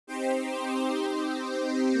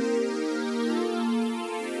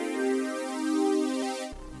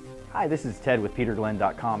Hi, this is Ted with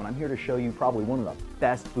PeterGlenn.com, and I'm here to show you probably one of the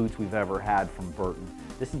best boots we've ever had from Burton.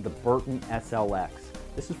 This is the Burton SLX.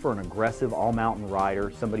 This is for an aggressive all-mountain rider,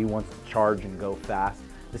 somebody who wants to charge and go fast.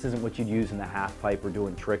 This isn't what you'd use in the half pipe or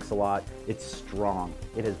doing tricks a lot. It's strong.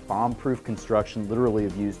 It has bomb-proof construction. Literally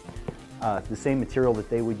have used the same material that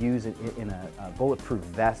they would use in a bulletproof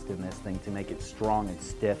vest in this thing to make it strong and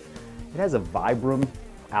stiff. It has a Vibram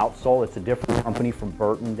outsole. It's a different company from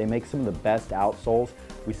Burton. They make some of the best outsoles.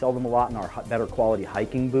 We sell them a lot in our better quality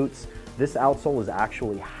hiking boots. This outsole is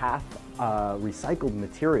actually half recycled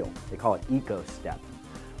material. They call it EcoStep.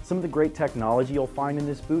 Some of the great technology you'll find in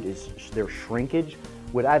this boot is their shrinkage.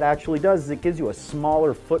 What that actually does is it gives you a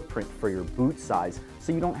smaller footprint for your boot size,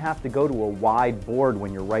 so you don't have to go to a wide board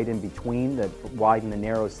when you're right in between the wide and the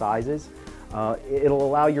narrow sizes. It'll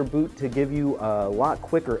allow your boot to give you a lot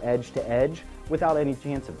quicker edge to edge without any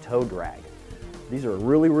chance of toe drag. These are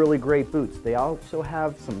really, really great boots. They also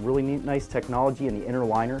have some really neat, nice technology in the inner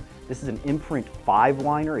liner. This is an Imprint 5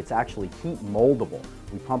 liner. It's actually heat moldable.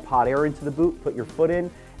 We pump hot air into the boot, put your foot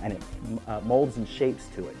in, and it molds and shapes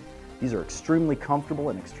to it. These are extremely comfortable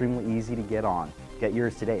and extremely easy to get on. Get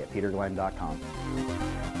yours today at PeterGlenn.com.